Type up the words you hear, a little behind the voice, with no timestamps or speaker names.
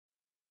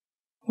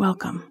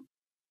Welcome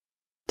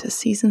to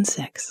Season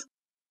 6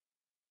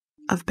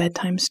 of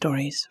Bedtime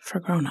Stories for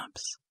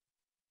Grown-Ups,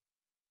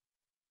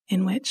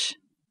 in which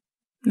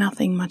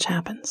nothing much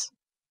happens.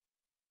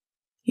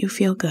 You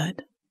feel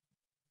good,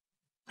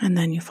 and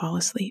then you fall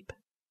asleep.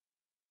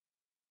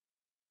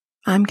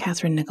 I'm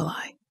Catherine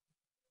Nicolai.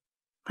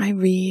 I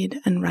read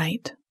and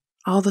write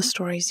all the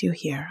stories you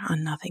hear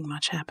on Nothing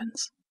Much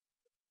Happens.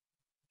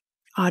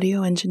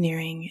 Audio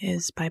engineering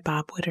is by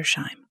Bob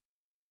Wittersheim.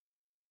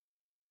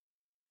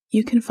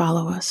 You can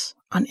follow us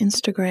on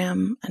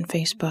Instagram and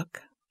Facebook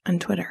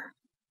and Twitter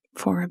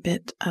for a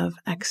bit of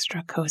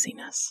extra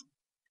coziness.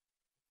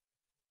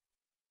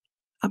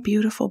 A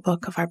beautiful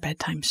book of our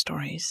bedtime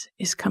stories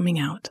is coming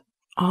out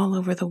all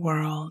over the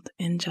world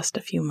in just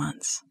a few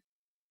months.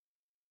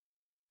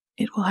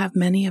 It will have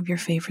many of your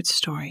favorite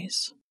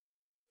stories,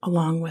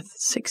 along with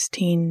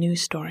 16 new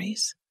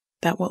stories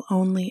that will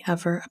only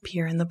ever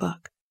appear in the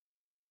book.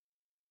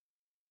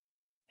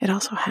 It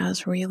also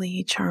has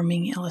really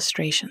charming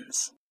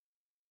illustrations,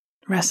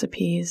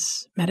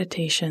 recipes,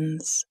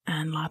 meditations,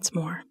 and lots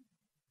more.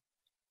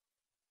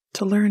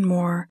 To learn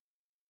more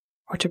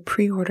or to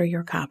pre-order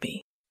your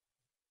copy,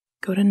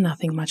 go to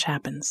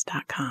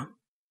nothingmuchhappens.com.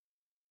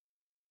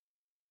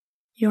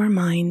 Your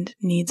mind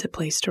needs a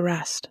place to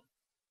rest.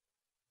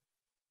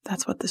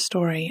 That's what the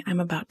story I'm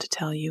about to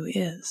tell you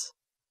is.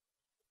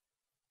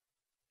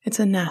 It's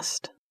a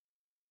nest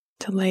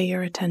to lay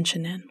your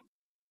attention in.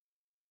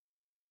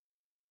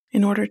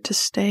 In order to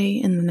stay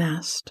in the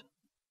nest,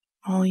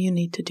 all you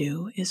need to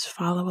do is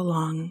follow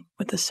along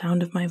with the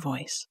sound of my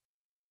voice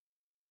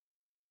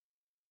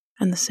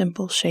and the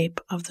simple shape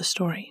of the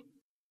story.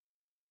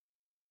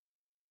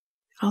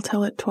 I'll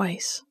tell it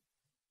twice,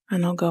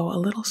 and I'll go a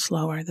little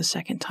slower the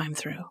second time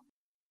through.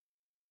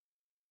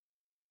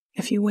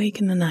 If you wake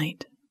in the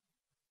night,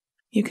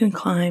 you can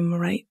climb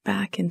right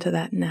back into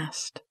that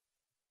nest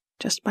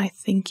just by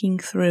thinking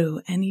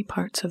through any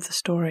parts of the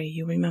story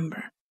you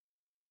remember.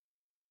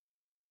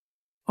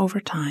 Over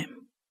time,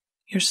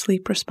 your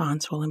sleep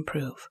response will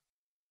improve.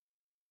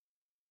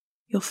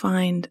 You'll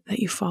find that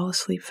you fall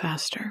asleep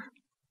faster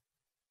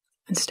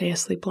and stay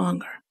asleep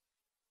longer.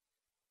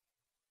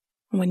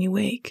 And when you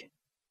wake,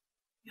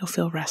 you'll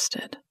feel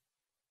rested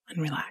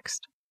and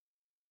relaxed.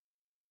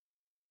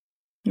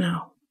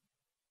 Now,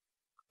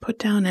 put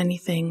down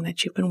anything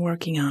that you've been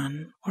working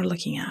on or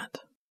looking at.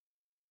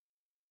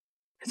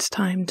 It's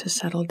time to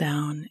settle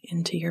down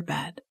into your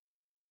bed,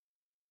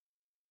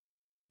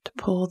 to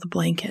pull the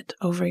blanket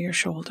over your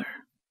shoulder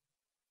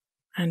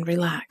and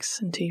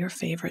relax into your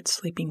favorite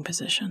sleeping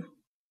position.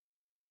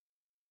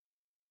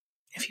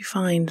 If you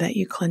find that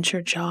you clench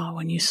your jaw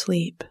when you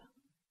sleep,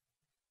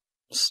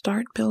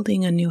 start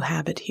building a new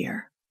habit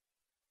here.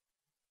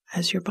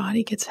 As your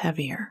body gets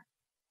heavier,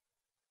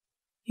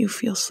 you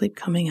feel sleep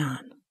coming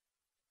on.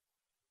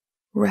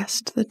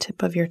 Rest the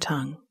tip of your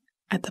tongue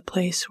at the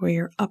place where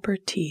your upper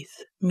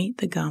teeth meet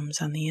the gums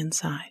on the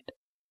inside.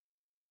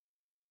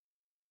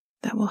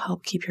 That will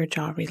help keep your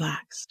jaw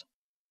relaxed.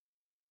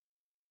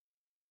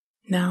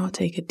 Now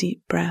take a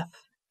deep breath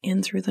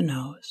in through the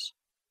nose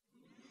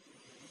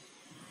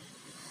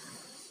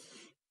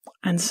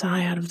and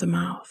sigh out of the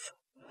mouth.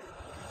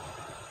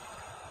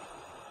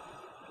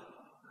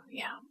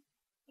 Yeah.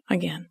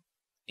 Again.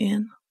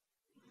 In.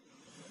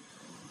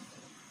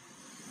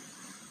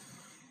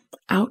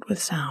 Out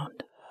with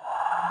sound.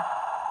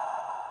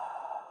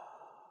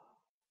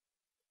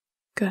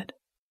 Good.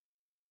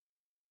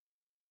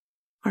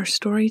 Our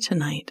story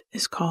tonight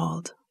is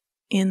called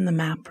In the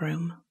Map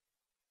Room.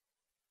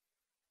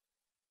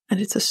 And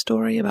it's a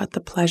story about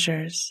the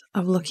pleasures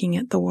of looking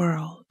at the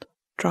world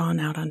drawn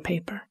out on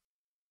paper.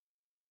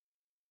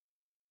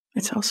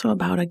 It's also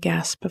about a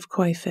gasp of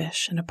koi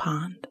fish in a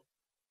pond,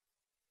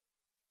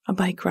 a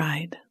bike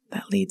ride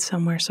that leads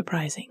somewhere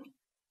surprising,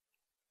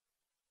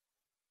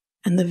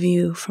 and the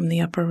view from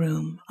the upper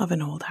room of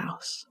an old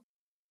house.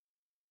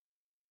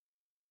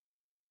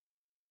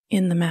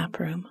 In the Map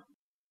Room.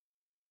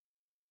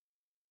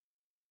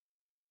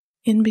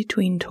 In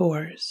between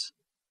tours,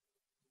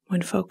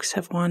 when folks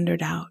have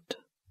wandered out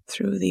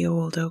through the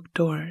old oak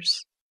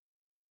doors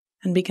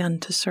and begun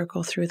to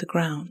circle through the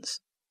grounds,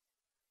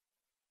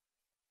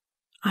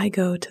 I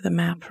go to the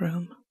map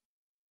room.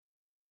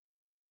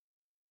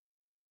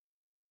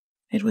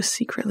 It was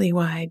secretly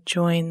why I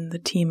joined the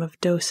team of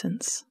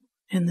docents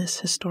in this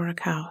historic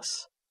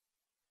house.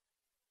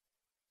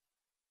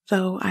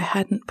 Though I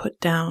hadn't put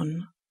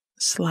down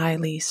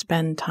slyly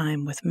spend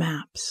time with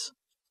maps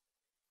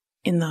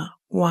in the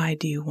 "Why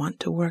do you want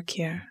to work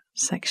here?"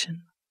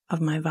 section of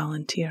my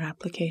volunteer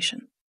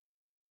application.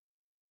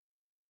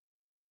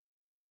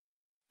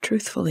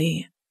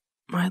 Truthfully,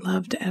 I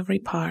loved every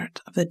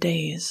part of the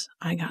days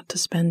I got to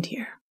spend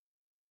here.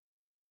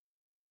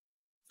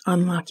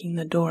 Unlocking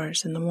the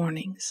doors in the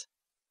mornings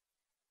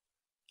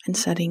and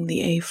setting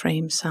the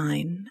A-frame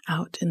sign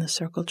out in the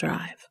circle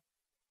drive.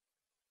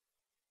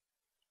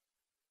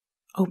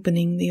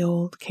 Opening the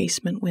old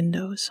casement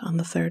windows on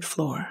the 3rd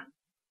floor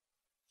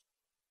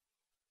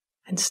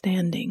and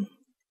standing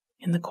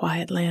in the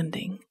quiet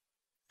landing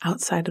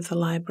outside of the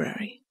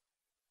library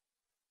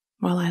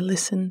while I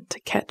listen to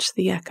catch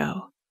the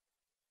echo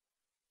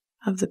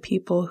of the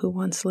people who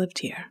once lived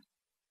here,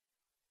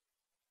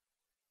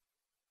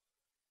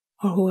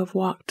 or who have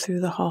walked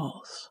through the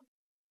halls,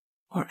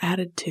 or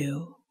added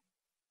to,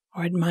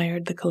 or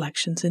admired the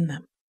collections in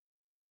them.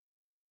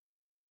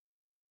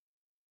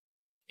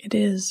 It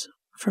is,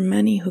 for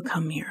many who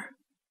come here,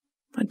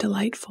 a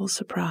delightful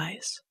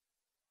surprise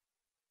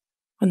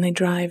when they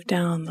drive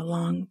down the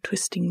long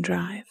twisting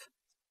drive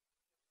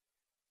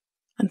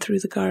and through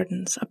the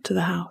gardens up to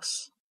the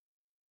house.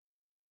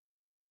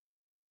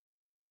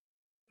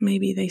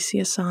 Maybe they see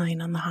a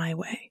sign on the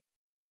highway,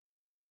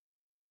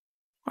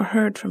 or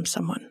heard from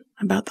someone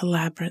about the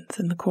labyrinth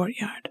in the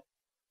courtyard,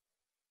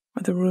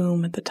 or the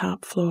room at the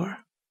top floor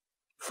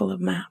full of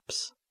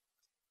maps.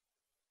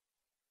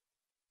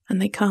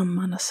 And they come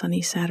on a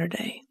sunny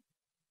Saturday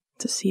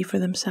to see for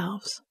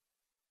themselves.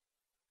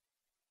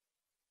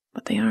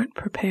 But they aren't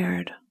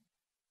prepared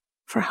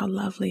for how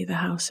lovely the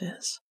house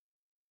is.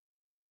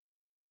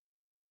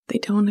 They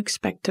don't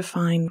expect to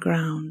find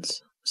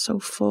grounds so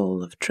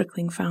full of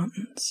trickling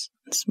fountains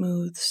and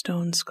smooth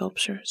stone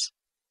sculptures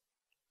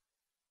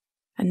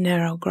and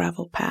narrow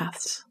gravel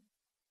paths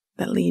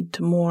that lead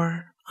to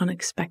more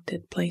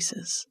unexpected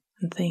places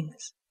and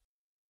things.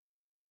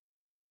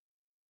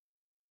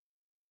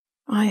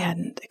 I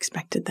hadn't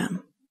expected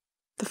them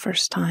the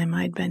first time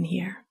I'd been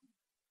here,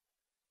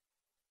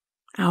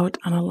 out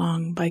on a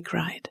long bike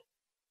ride,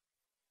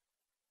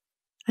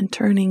 and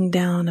turning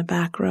down a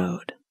back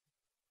road,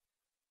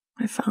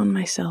 I found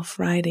myself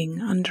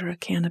riding under a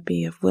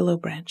canopy of willow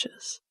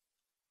branches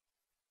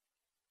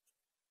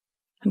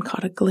and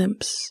caught a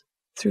glimpse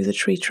through the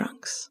tree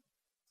trunks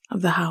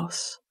of the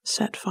house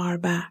set far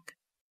back.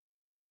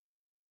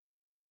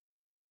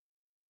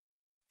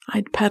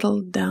 I'd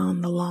pedaled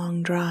down the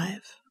long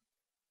drive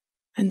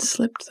and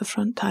slipped the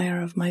front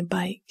tire of my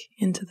bike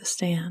into the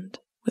stand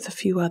with a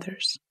few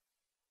others,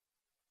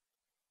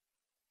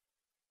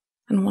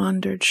 and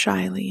wandered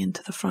shyly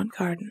into the front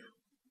garden.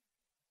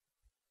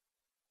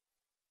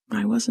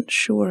 I wasn't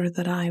sure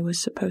that I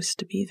was supposed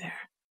to be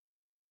there.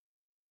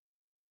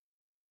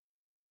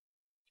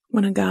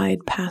 When a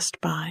guide passed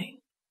by,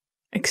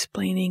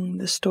 explaining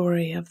the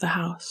story of the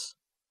house,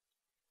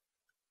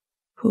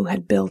 who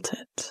had built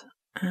it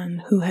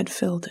and who had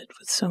filled it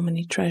with so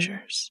many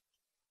treasures,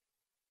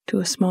 to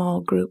a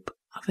small group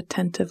of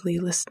attentively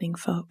listening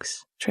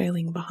folks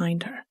trailing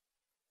behind her,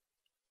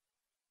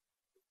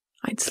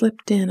 I'd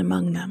slipped in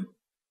among them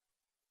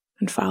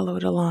and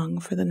followed along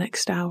for the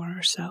next hour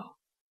or so.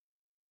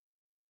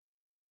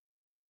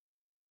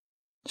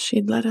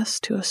 She'd led us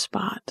to a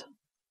spot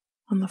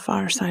on the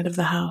far side of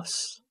the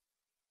house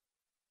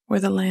where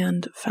the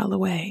land fell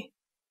away,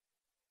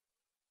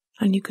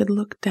 and you could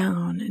look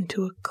down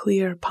into a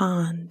clear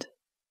pond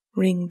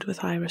ringed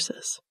with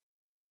irises.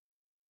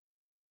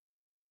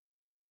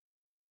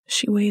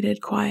 She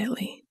waited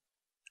quietly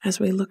as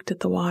we looked at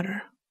the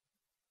water,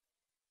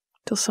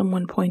 till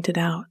someone pointed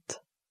out,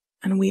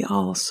 and we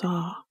all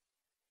saw,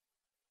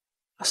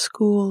 a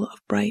school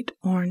of bright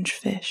orange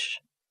fish,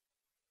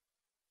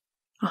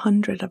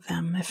 100 of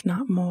them, if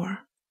not more,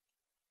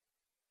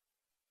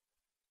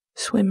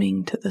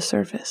 swimming to the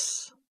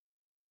surface,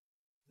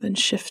 then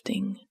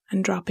shifting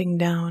and dropping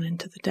down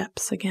into the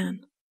depths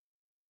again.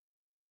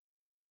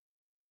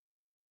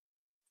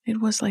 It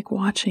was like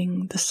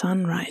watching the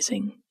sun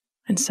rising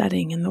and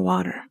setting in the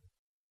water.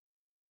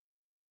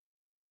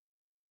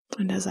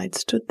 And as I'd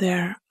stood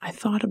there, I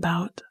thought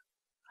about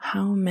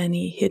how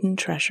many hidden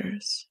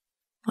treasures,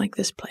 like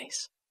this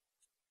place,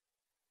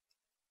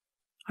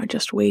 are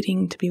just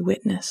waiting to be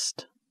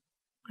witnessed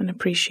and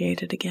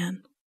appreciated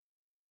again.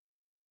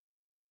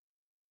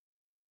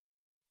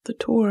 The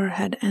tour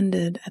had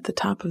ended at the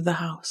top of the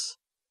house,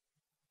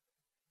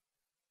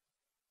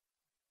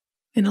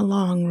 in a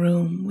long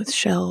room with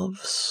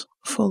shelves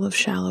full of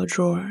shallow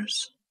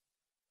drawers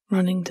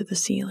running to the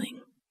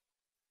ceiling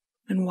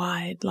and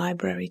wide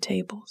library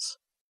tables.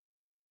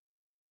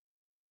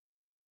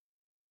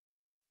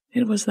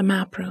 It was the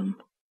map room,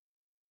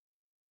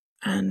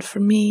 and for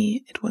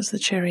me it was the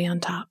cherry on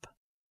top.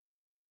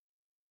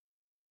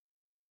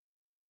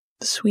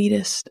 The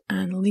sweetest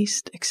and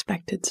least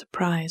expected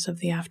surprise of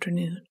the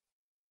afternoon.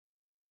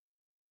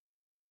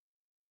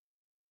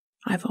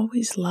 I've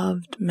always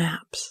loved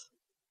maps,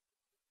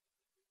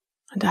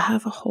 and to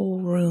have a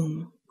whole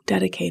room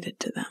dedicated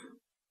to them,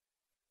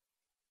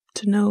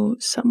 to know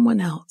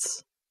someone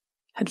else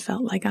had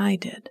felt like I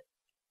did,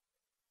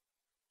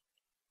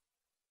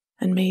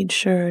 and made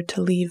sure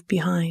to leave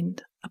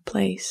behind a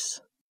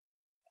place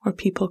where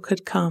people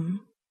could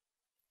come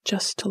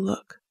just to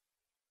look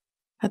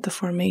at the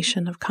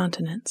formation of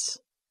continents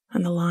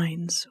and the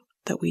lines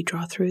that we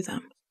draw through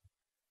them,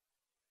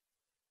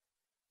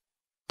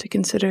 to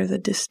consider the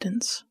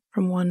distance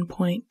from one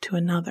point to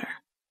another,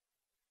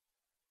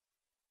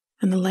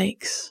 and the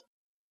lakes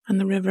and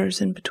the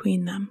rivers in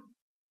between them.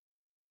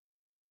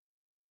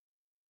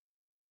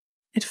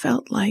 It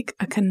felt like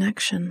a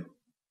connection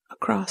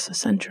across a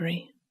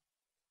century,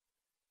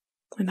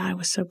 and I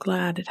was so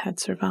glad it had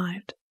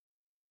survived.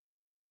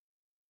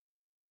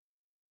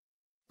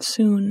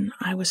 Soon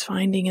I was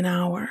finding an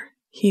hour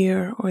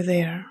here or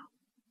there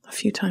a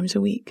few times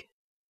a week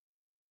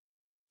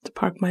to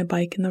park my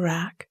bike in the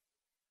rack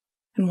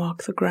and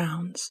walk the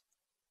grounds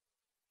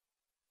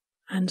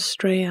and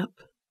stray up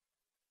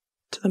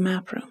to the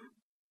map room.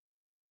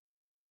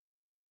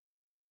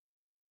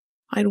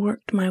 I'd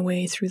worked my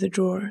way through the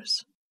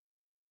drawers,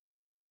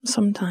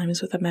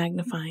 sometimes with a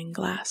magnifying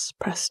glass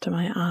pressed to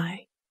my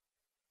eye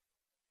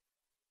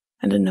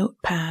and a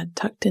notepad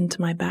tucked into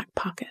my back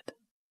pocket.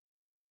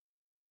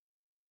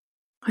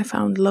 I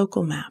found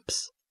local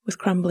maps with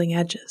crumbling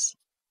edges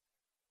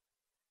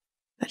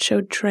that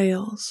showed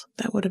trails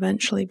that would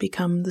eventually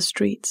become the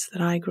streets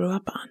that I grew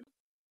up on.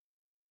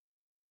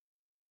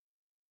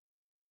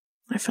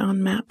 I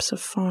found maps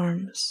of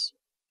farms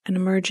and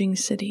emerging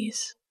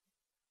cities,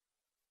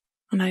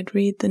 and I'd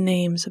read the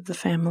names of the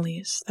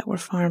families that were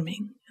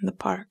farming in the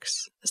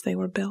parks as they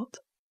were built.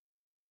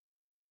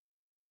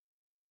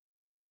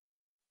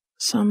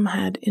 Some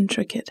had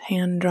intricate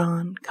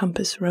hand-drawn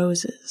compass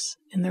roses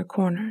in their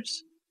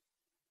corners,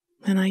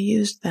 and I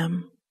used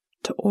them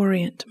to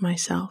orient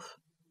myself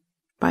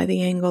by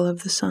the angle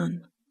of the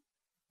sun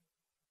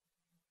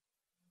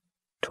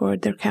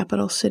toward their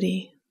capital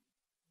city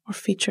or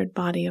featured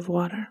body of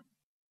water.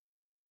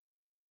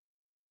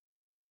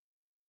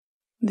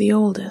 The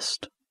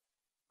oldest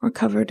were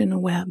covered in a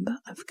web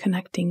of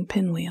connecting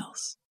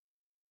pinwheels,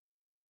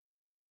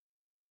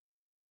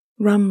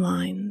 rum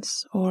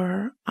lines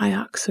or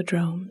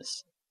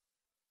ioxodromes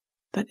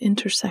that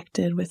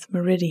intersected with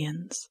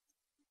meridians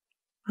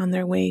on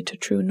their way to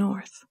true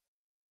north.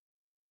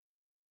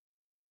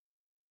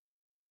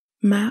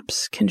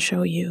 Maps can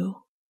show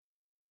you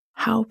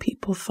how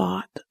people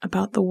thought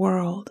about the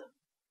world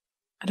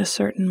at a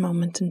certain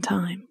moment in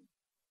time,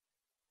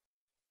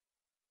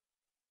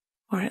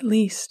 or at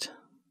least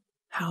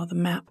how the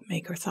map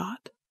maker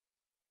thought.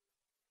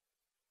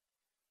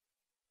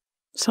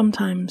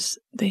 Sometimes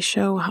they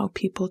show how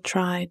people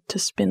tried to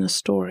spin a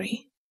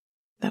story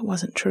that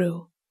wasn't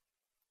true,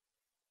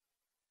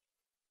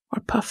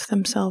 or puff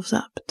themselves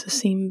up to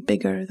seem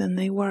bigger than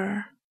they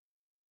were.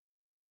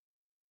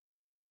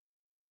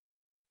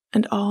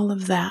 And all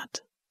of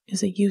that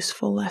is a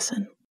useful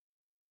lesson.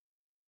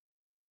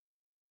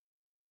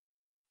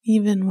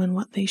 Even when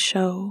what they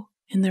show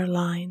in their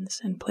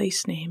lines and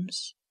place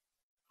names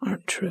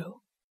aren't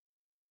true.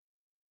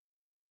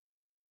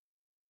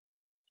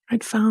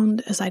 I'd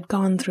found as I'd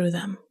gone through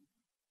them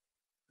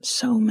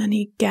so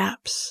many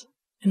gaps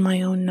in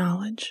my own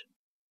knowledge.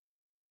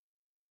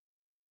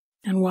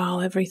 And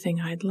while everything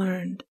I'd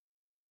learned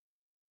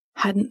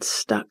hadn't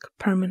stuck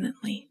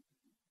permanently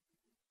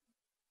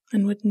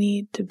and would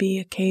need to be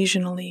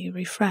occasionally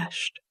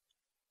refreshed,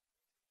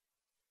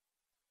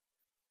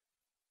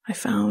 I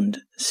found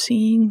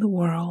seeing the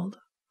world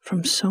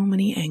from so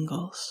many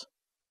angles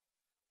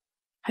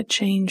had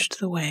changed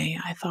the way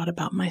I thought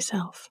about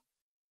myself.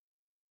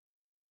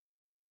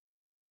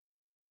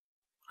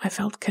 I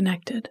felt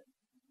connected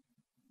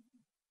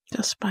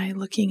just by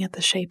looking at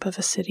the shape of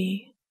a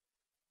city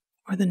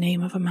or the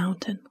name of a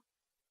mountain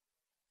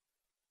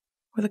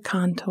or the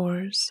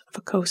contours of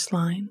a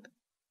coastline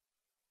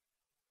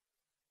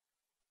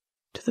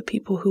to the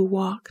people who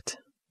walked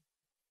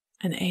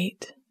and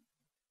ate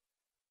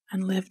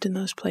and lived in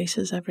those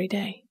places every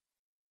day.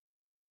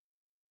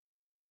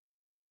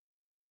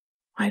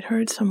 I'd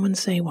heard someone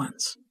say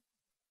once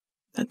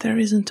that there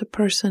isn't a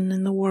person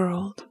in the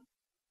world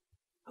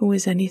who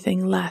is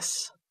anything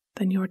less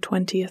than your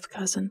 20th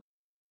cousin.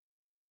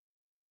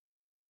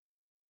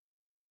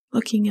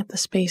 Looking at the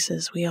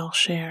spaces we all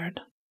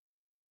shared,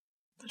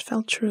 it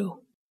felt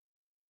true.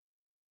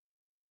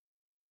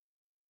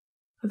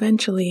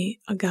 Eventually,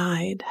 a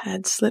guide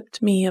had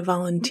slipped me a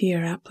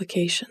volunteer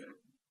application,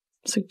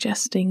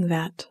 suggesting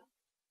that,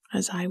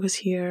 as I was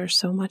here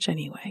so much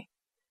anyway,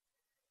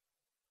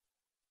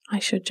 I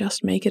should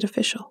just make it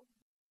official.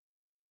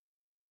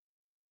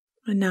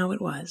 And now it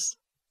was.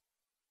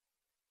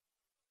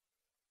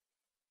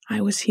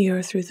 I was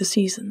here through the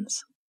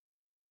seasons,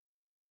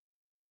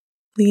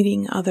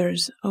 leading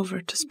others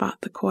over to spot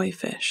the koi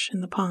fish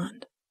in the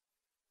pond,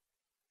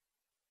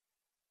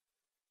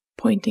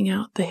 pointing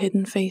out the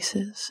hidden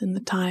faces in the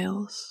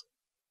tiles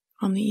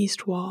on the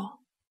east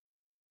wall,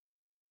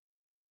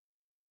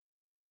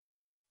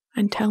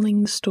 and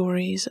telling the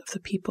stories of the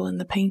people in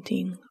the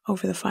painting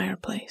over the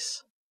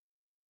fireplace.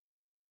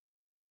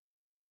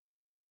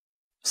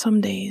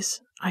 Some days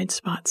I'd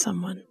spot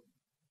someone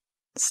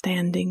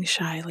standing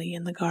shyly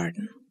in the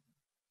garden,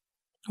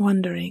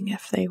 wondering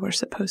if they were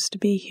supposed to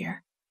be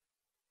here.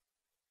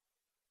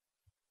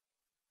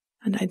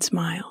 And I'd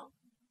smile,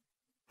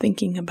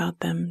 thinking about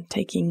them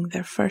taking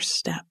their first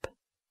step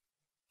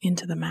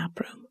into the map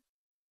room.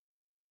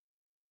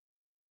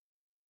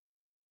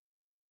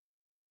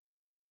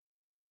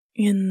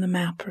 In the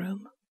map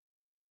room.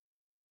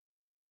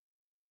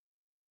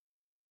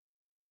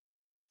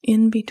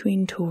 In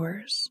between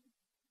tours,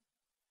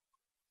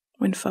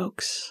 when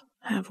folks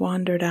have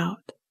wandered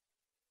out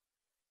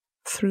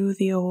through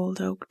the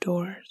old oak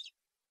doors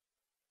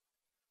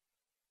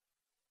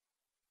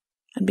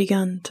and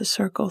begun to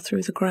circle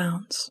through the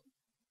grounds.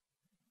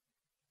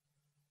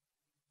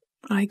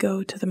 I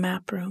go to the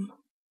map room.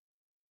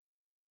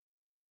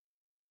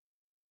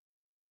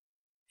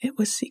 It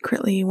was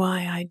secretly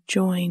why I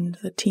joined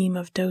the team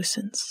of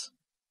docents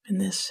in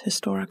this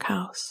historic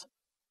house.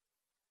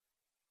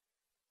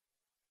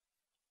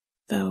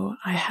 Though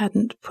I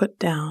hadn't put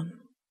down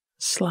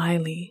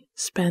slyly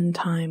spend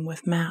time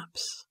with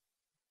maps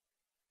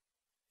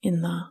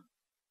in the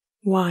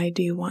 "Why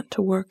do you want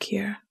to work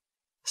here?"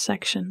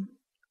 section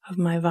of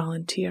my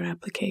volunteer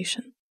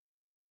application.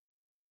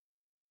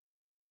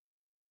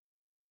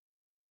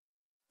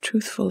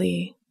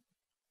 Truthfully,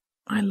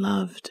 I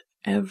loved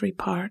every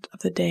part of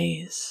the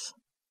days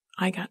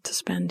I got to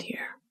spend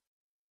here.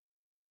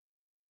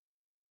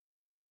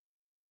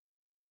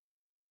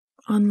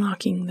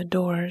 Unlocking the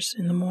doors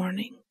in the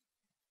morning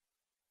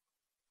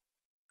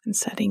and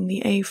setting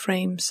the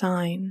A-frame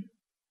sign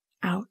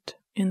out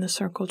in the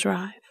circle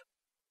drive.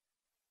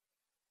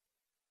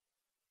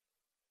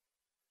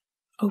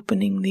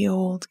 Opening the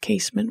old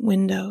casement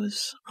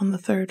windows on the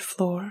 3rd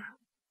floor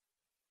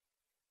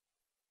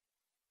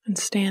and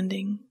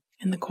standing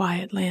in the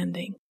quiet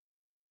landing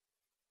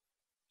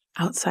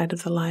outside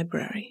of the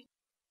library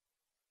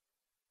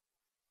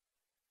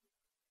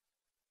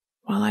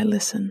while I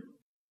listen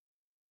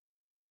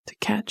to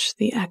catch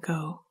the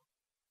echo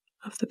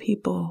of the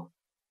people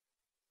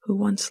who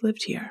once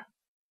lived here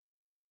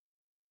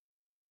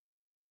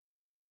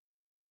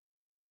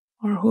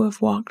or who have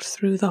walked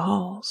through the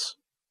halls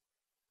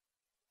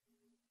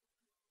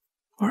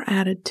or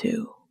added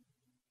to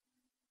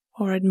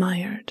or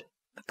admired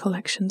the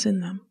collections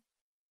in them.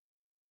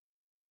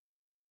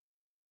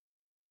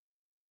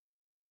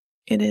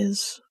 It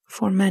is,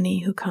 for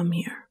many who come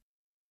here,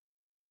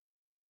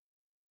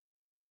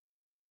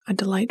 a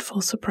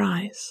delightful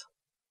surprise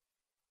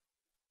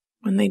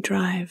when they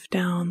drive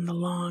down the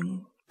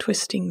long,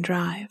 twisting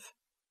drive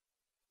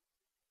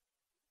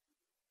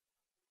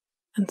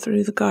and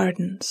through the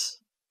gardens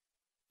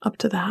up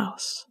to the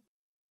house.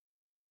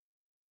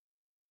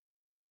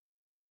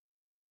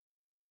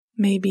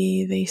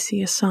 Maybe they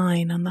see a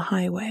sign on the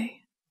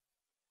highway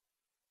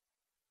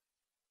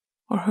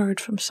or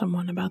heard from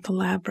someone about the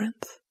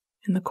labyrinth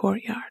in the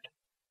courtyard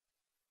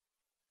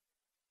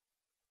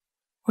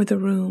or the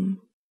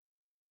room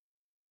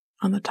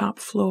on the top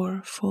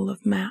floor full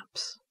of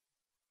maps.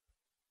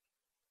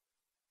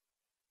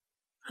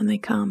 And they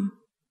come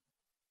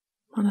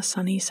on a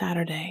sunny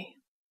Saturday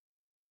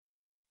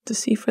to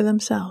see for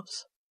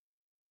themselves.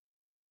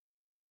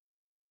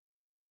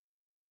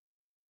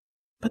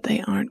 But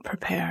they aren't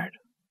prepared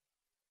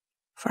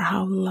for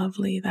how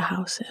lovely the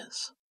house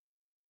is.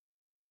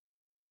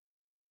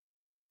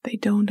 They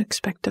don't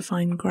expect to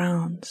find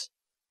grounds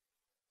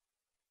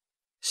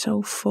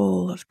so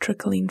full of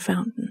trickling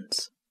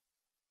fountains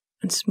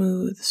and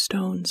smooth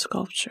stone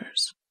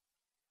sculptures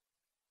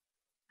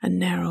and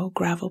narrow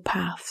gravel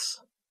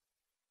paths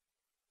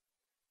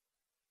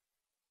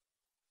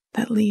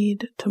that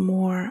lead to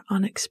more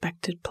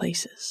unexpected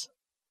places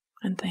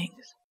and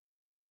things.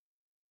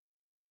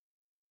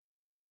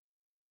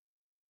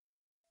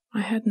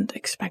 I hadn't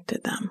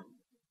expected them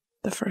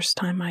the first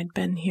time I'd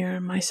been here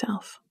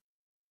myself.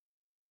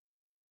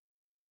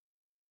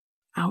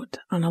 Out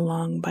on a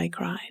long bike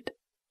ride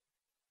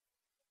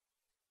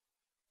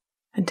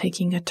and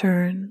taking a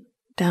turn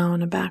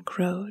down a back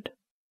road,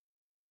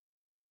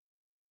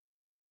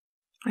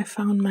 I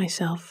found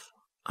myself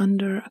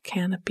under a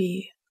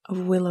canopy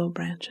of willow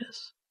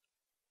branches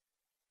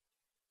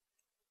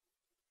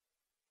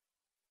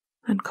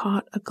and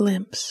caught a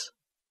glimpse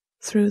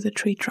through the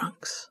tree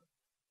trunks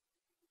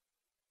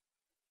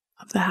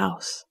of the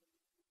house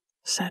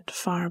set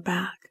far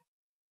back.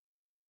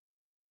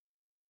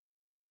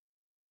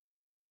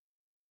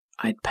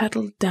 I'd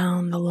pedaled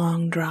down the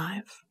long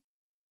drive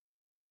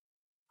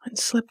and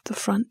slipped the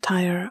front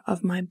tire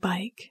of my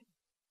bike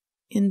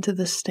into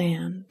the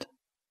stand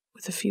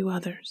with a few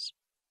others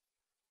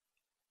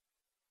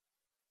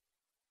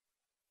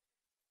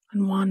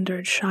and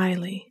wandered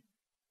shyly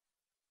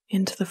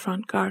into the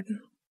front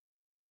garden.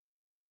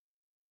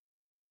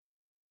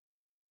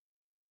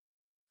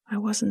 I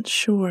wasn't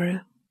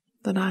sure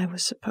that I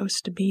was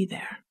supposed to be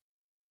there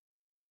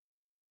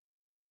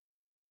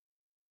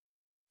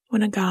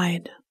when a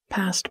guide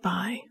passed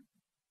by,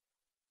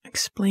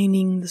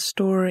 explaining the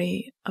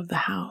story of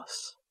the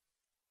house,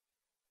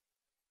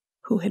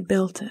 who had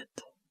built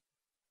it,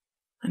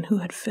 and who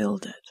had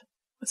filled it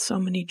with so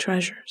many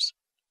treasures,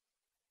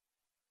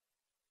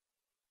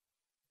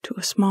 to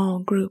a small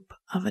group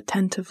of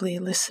attentively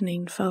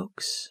listening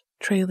folks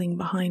trailing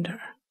behind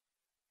her.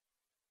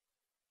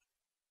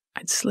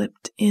 I'd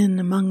slipped in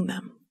among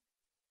them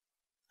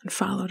and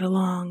followed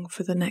along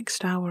for the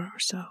next hour or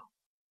so.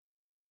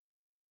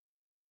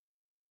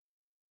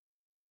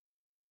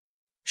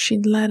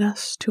 She'd led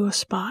us to a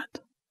spot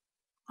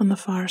on the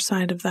far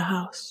side of the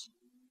house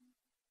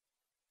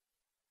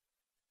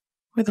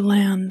where the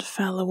land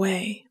fell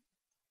away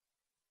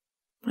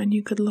and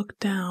you could look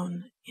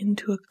down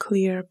into a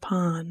clear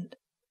pond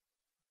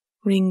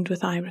ringed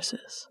with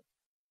irises.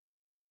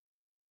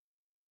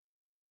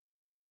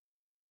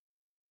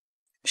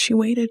 She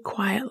waited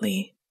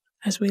quietly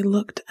as we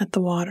looked at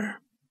the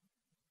water,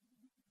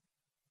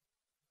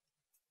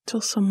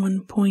 till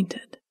someone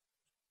pointed,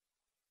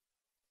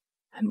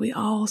 and we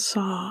all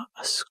saw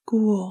a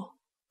school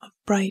of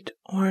bright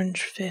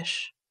orange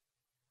fish.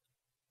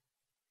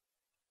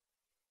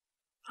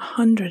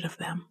 100 of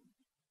them,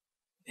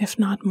 if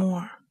not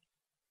more,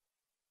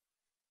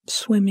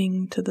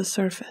 swimming to the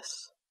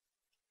surface,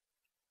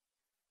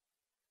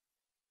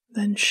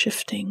 then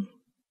shifting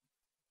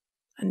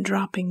and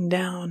dropping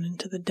down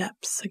into the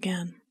depths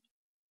again.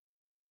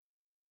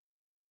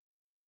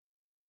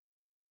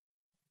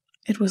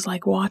 It was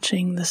like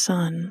watching the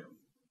sun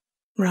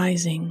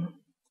rising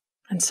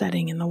and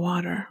setting in the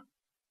water.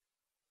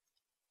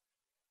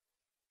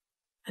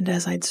 And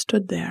as I'd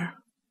stood there,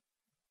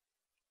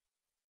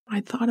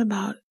 I thought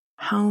about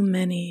how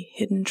many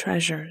hidden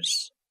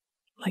treasures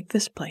like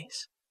this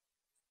place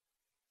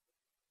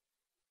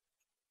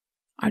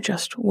are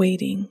just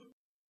waiting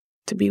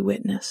to be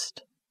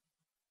witnessed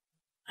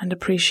and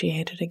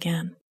appreciated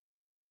again.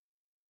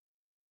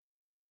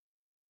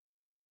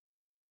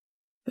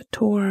 The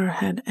tour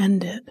had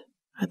ended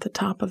at the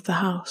top of the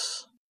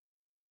house,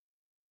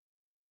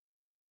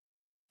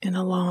 in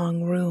a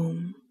long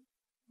room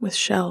with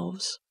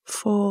shelves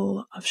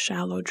full of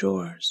shallow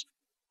drawers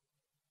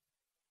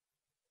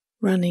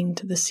running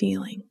to the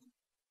ceiling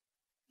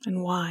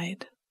and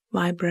wide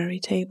library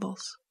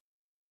tables.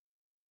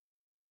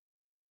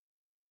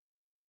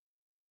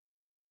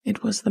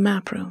 It was the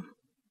map room,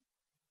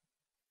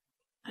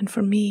 and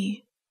for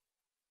me,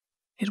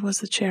 it was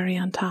the cherry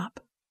on top.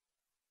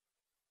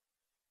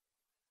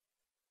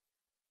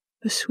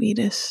 The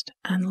sweetest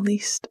and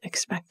least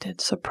expected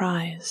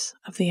surprise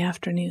of the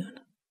afternoon.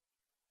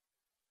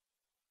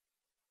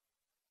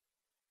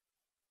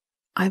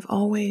 I've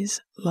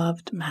always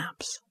loved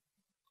maps,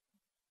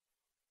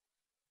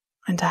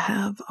 and to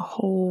have a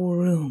whole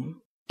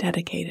room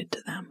dedicated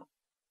to them.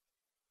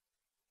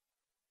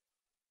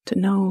 To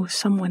know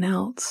someone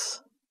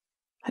else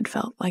had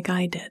felt like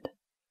I did,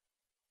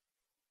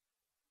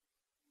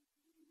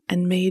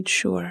 and made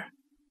sure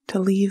to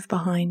leave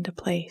behind a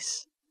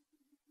place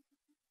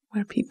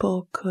where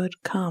people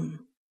could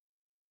come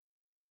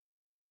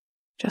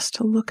just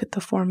to look at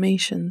the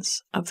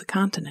formations of the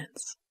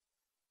continents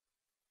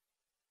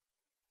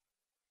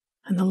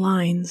and the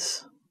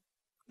lines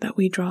that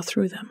we draw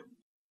through them,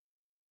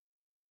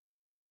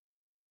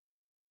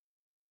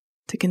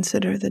 to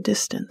consider the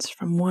distance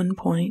from one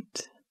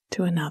point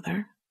to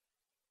another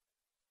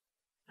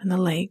and the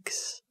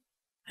lakes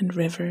and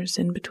rivers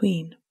in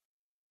between.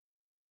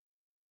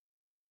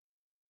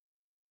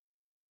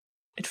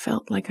 It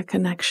felt like a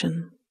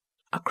connection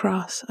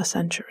across a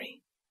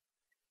century,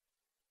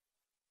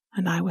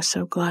 and I was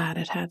so glad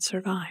it had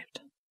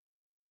survived.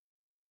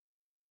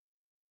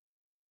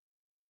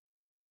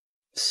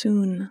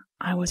 Soon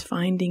I was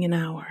finding an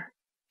hour,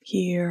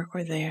 here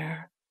or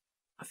there,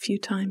 a few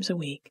times a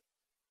week,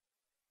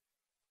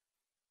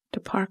 to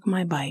park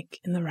my bike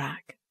in the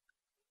rack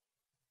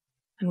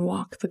and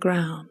walk the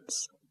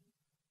grounds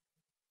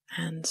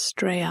and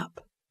stray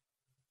up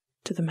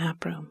to the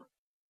map room.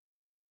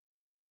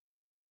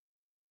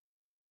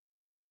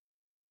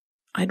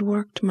 I'd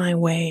worked my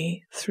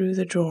way through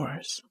the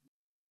drawers,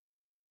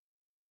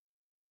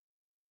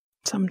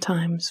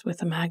 sometimes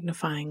with a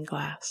magnifying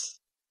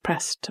glass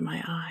pressed to my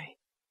eye,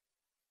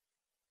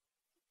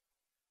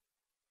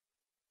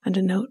 and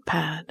a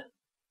notepad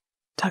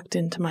tucked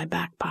into my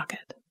back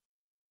pocket.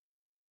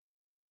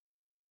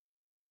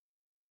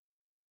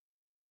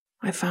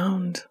 I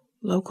found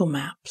local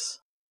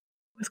maps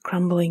with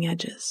crumbling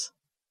edges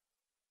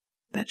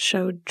that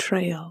showed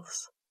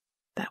trails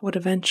that would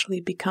eventually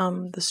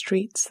become the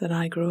streets that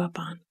I grew up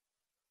on.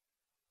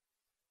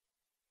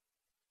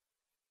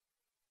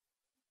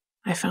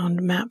 I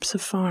found maps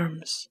of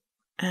farms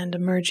and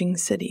emerging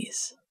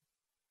cities,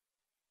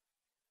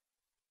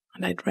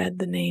 and I'd read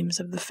the names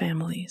of the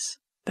families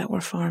that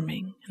were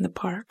farming in the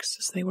parks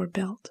as they were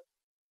built.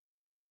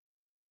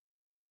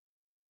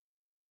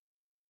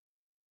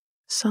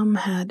 Some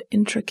had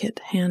intricate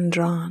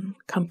hand-drawn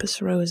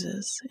compass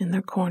roses in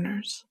their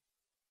corners,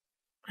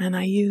 and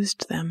I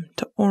used them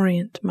to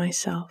orient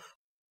myself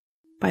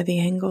by the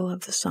angle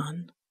of the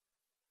sun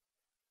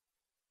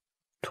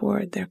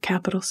toward their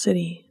capital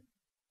city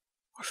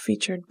or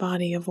featured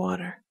body of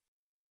water.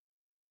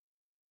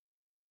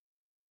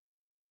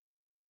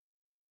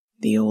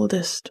 The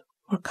oldest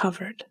were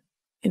covered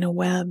in a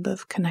web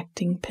of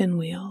connecting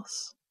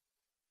pinwheels,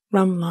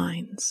 rum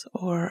lines,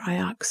 or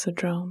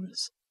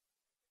ioxodromes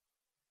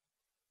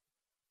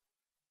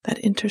that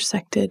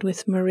intersected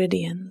with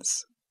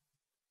meridians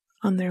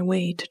on their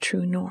way to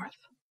true north.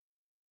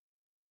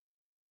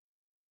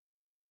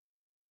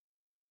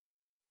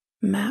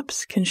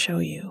 Maps can show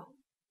you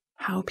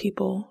how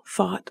people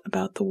thought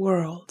about the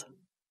world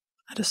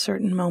at a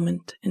certain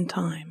moment in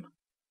time,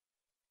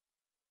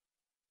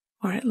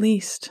 or at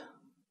least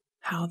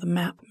how the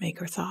map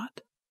maker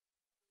thought.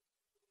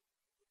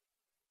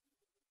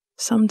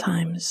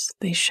 Sometimes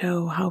they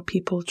show how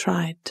people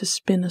tried to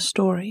spin a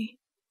story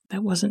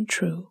that wasn't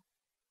true,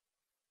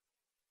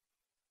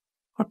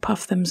 or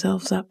puff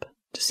themselves up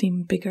to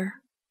seem bigger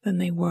than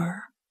they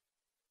were.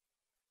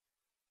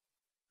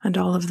 And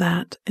all of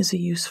that is a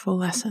useful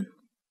lesson,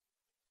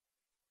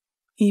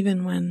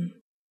 even when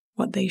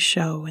what they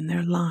show in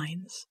their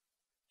lines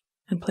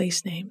and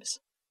place names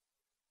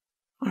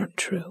aren't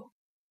true.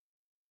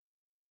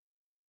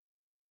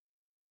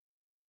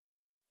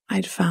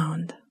 I'd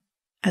found,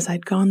 as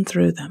I'd gone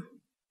through them,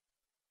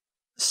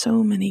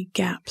 so many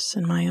gaps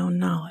in my own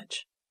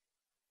knowledge.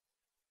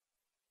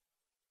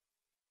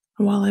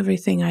 While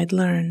everything I'd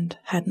learned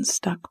hadn't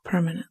stuck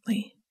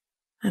permanently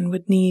and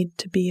would need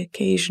to be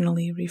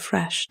occasionally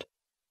refreshed,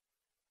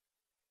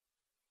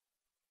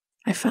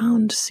 I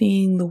found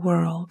seeing the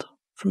world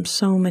from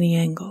so many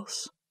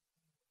angles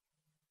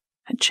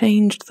had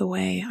changed the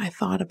way I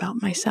thought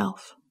about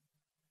myself.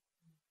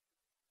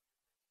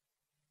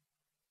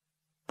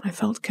 I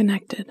felt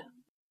connected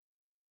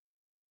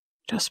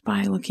just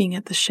by looking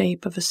at the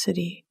shape of a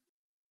city,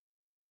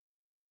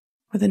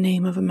 or the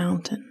name of a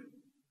mountain,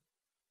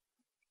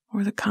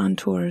 or the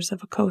contours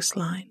of a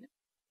coastline,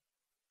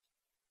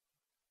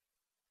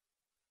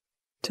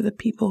 to the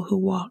people who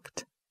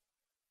walked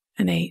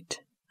and ate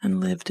and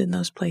lived in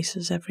those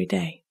places every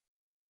day.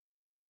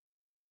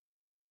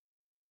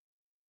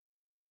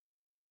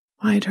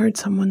 I'd heard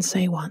someone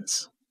say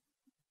once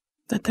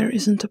that there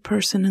isn't a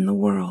person in the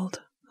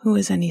world who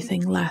is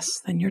anything less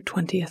than your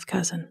 20th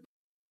cousin.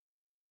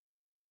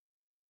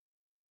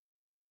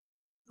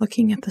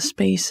 Looking at the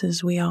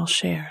spaces we all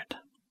shared,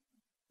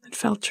 it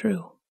felt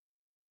true.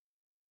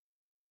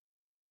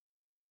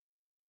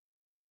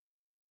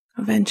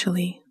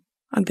 Eventually,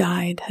 a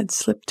guide had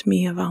slipped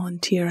me a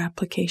volunteer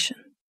application,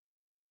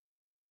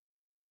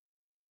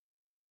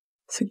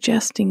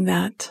 suggesting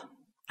that,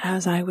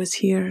 as I was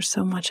here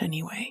so much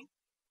anyway,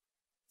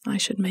 I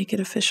should make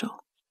it official.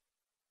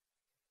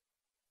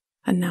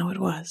 And now it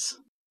was.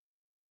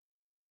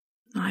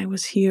 I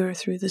was here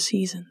through the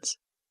seasons,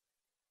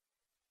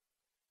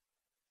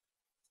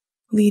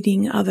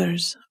 leading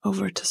others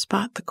over to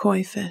spot the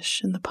koi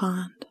fish in the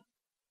pond,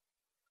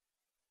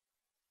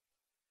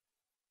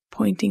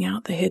 pointing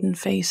out the hidden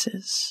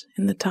faces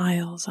in the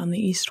tiles on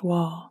the east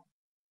wall,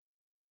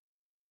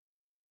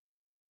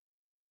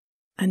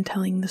 and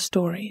telling the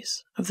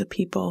stories of the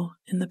people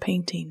in the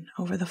painting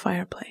over the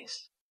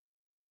fireplace.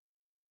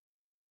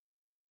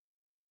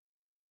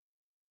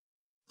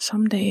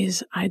 Some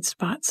days I'd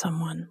spot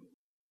someone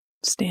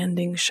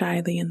standing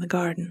shyly in the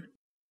garden,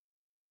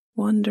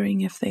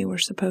 wondering if they were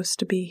supposed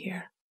to be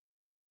here.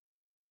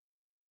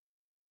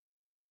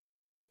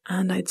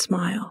 And I'd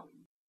smile,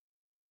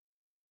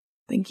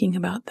 thinking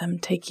about them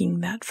taking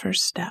that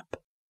first step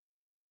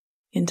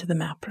into the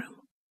map room.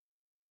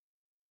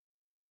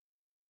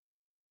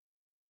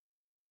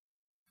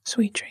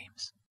 Sweet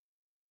dreams.